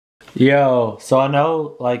Yo, so I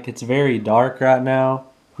know like it's very dark right now.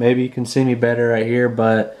 Maybe you can see me better right here,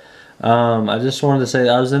 but I just wanted to say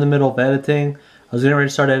I was in the middle of editing. I was getting ready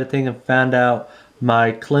to start editing and found out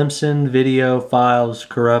my Clemson video files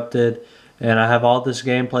corrupted, and I have all this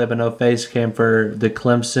gameplay but no face cam for the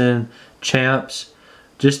Clemson champs.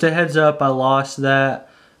 Just a heads up, I lost that,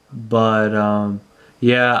 but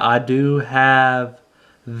yeah, I do have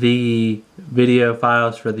the video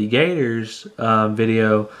files for the Gators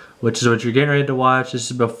video, which is what you're getting ready to watch.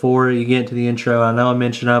 This is before you get into the intro. I know I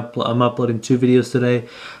mentioned I'm uploading 2 videos today.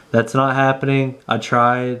 That's not happening. I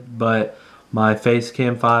tried, but my face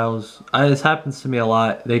cam files, this happens to me a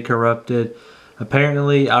lot. They corrupted.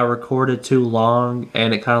 Apparently, I recorded too long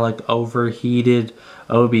and it kind of like overheated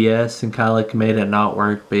OBS and kind of like made it not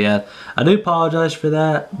work. But yeah, I do apologize for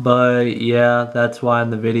that. But yeah, that's why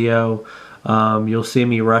in the video you'll see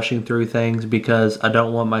me rushing through things because I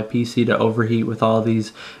don't want my PC to overheat with all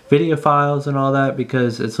these video files and all that,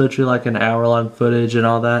 because it's literally like an hour-long footage and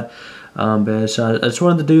all that. But so I just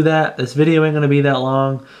wanted to do that. This video ain't going to be that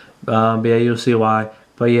long. But yeah, you'll see why.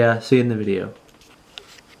 But yeah, see you in the video.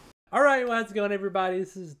 Alright, well, how's it going, everybody?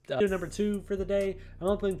 This is video number 2 for the day. I'm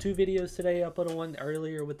uploading 2 videos today. I uploaded one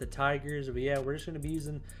earlier with the Tigers. But yeah, we're just going to be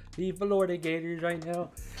using the Florida Gators right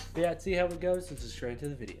now. But yeah, let's see how it goes. Let's just straight into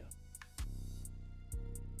the video.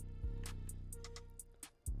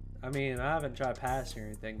 I mean, I haven't tried passing or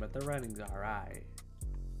anything, but the running's alright.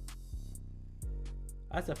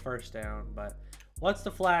 That's a first down, but what's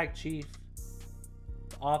the flag, Chief?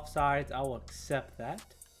 Offsides, I will accept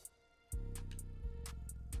that.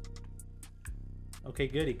 Okay,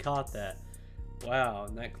 good, he caught that. Wow,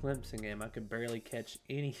 in that Clemson game, I could barely catch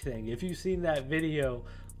anything. If you've seen that video,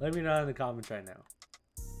 let me know in the comments right now.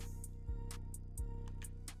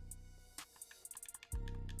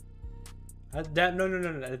 No.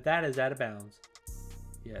 That is out of bounds.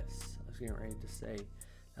 Yes, I was getting ready to say.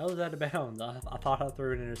 That was out of bounds. I thought I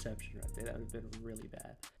threw an interception right there. That would have been really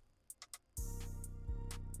bad.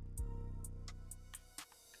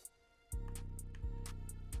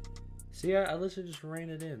 See, I literally just ran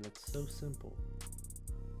it in. That's so simple.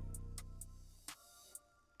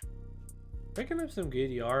 Picking up some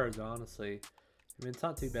good yards, honestly. I mean, it's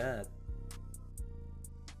not too bad.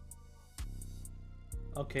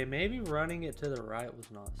 Okay, maybe running it to the right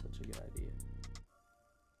was not such a good idea.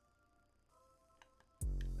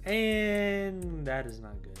 And that is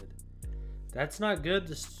not good. That's not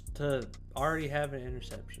good to already have an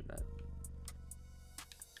interception.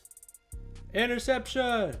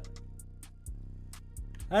 Interception!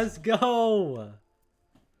 Let's go!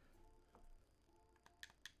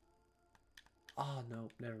 Oh, no.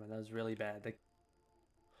 Never mind. That was really bad.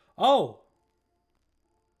 Oh!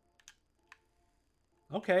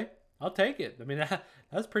 Okay. I'll take it. I mean,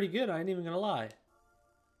 that's pretty good. I ain't even gonna lie.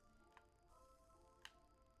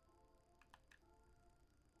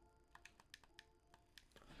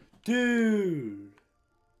 Dude!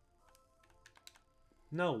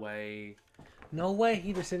 No way. No way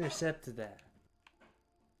he just intercepted that.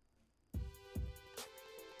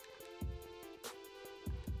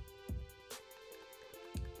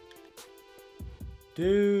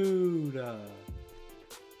 Dude!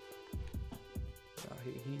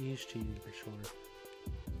 He's cheating for sure.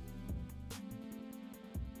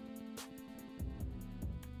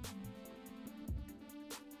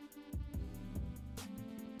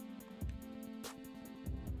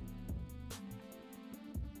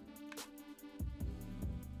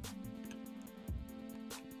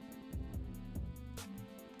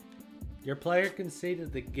 Your player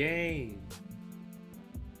conceded the game.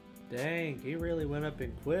 Dang, he really went up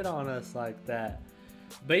and quit on us like that.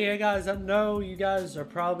 But yeah, guys, I know you guys are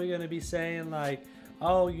probably going to be saying like,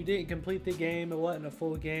 oh, you didn't complete the game. It wasn't a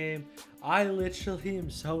full game. I literally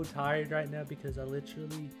am so tired right now because I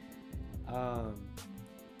literally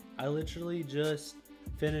just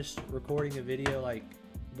finished recording a video like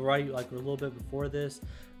a little bit before this.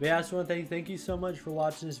 But yeah, I just want to thank you so much for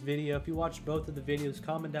watching this video. If you watched both of the videos,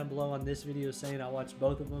 comment down below on this video saying I watched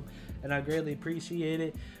both of them, and I greatly appreciate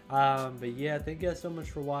it. But yeah, thank you guys so much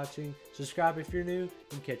for watching. Subscribe if you're new,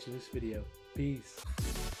 and catch you in this video. Peace.